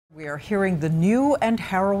We are hearing the new and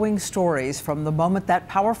harrowing stories from the moment that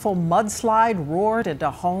powerful mudslide roared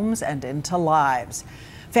into homes and into lives.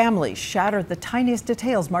 Families shattered, the tiniest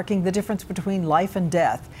details marking the difference between life and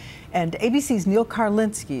death. And ABC's Neil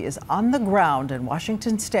Karlinski is on the ground in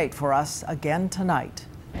Washington State for us again tonight.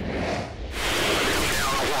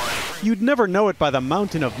 You'd never know it by the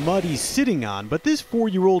mountain of mud he's sitting on, but this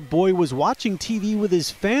 4-year-old boy was watching TV with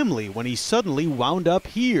his family when he suddenly wound up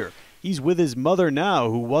here. He's with his mother now,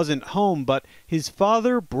 who wasn't home, but his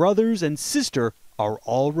father, brothers, and sister are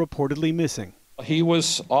all reportedly missing. He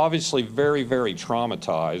was obviously very, very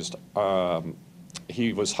traumatized.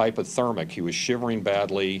 He was hypothermic. He was shivering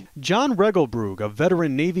badly. John Regelbrug, a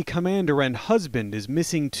veteran Navy commander and husband, is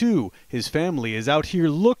missing too. His family is out here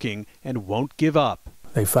looking and won't give up.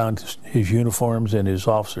 They found his uniforms and his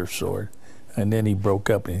officer's sword, and then he broke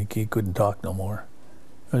up and he couldn't talk no more.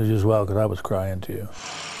 It was just well because I was crying too.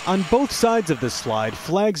 On both sides of the slide,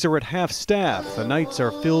 flags are at half-staff. The nights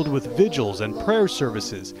are filled with vigils and prayer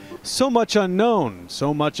services. So much unknown,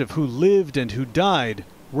 so much of who lived and who died,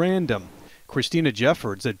 random. Christina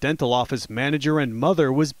Jeffords, a dental office manager and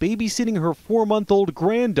mother, was babysitting her 4-month-old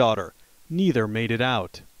granddaughter. Neither made it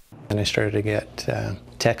out. And I started to get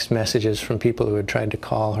text messages from people who had tried to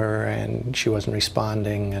call her and she wasn't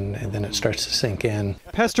responding, and then it starts to sink in.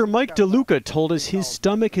 Pastor Mike DeLuca told us his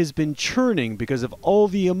stomach has been churning because of all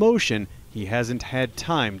the emotion he hasn't had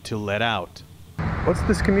time to let out. What's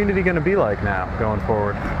this community going to be like now going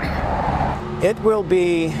forward? It will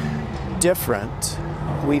be different.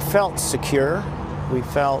 We felt secure, we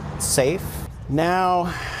felt safe.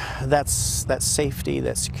 Now that safety,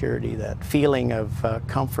 that security, that feeling of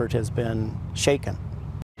comfort has been shaken.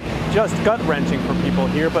 Just gut-wrenching for people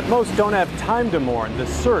here, but most don't have time to mourn. The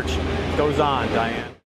search goes on, Diane.